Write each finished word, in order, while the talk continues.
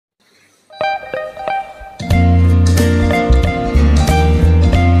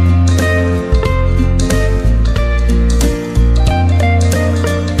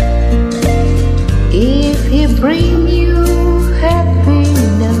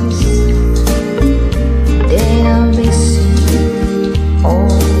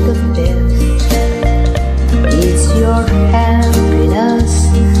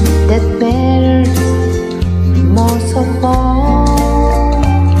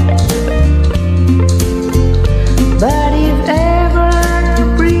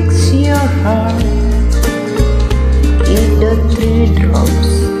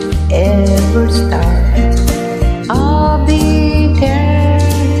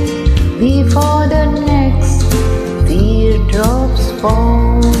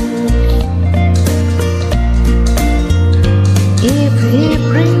fall. If he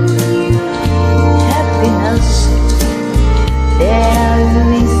brings you happiness, then I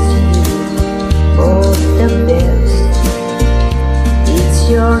wish you both the best. It's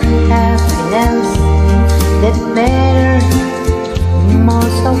your happiness that matters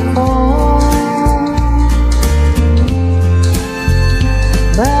most of all.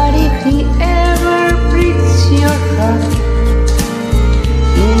 But if he ever breaks your heart,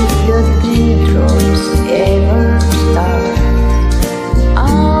 if the teardrops ever start,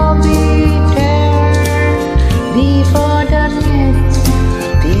 I'll be there before the next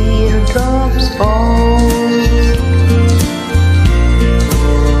teardrops fall.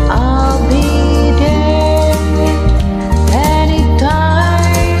 I'll be there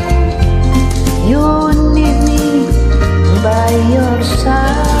anytime you need me by your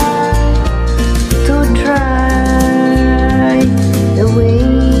side to dry away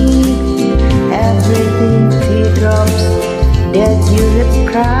everything teardrops that you have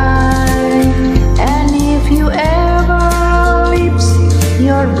cried. And if you ever lips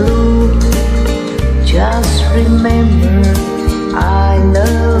your blue, just remember I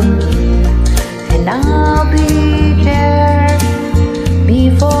love you, and I'll be there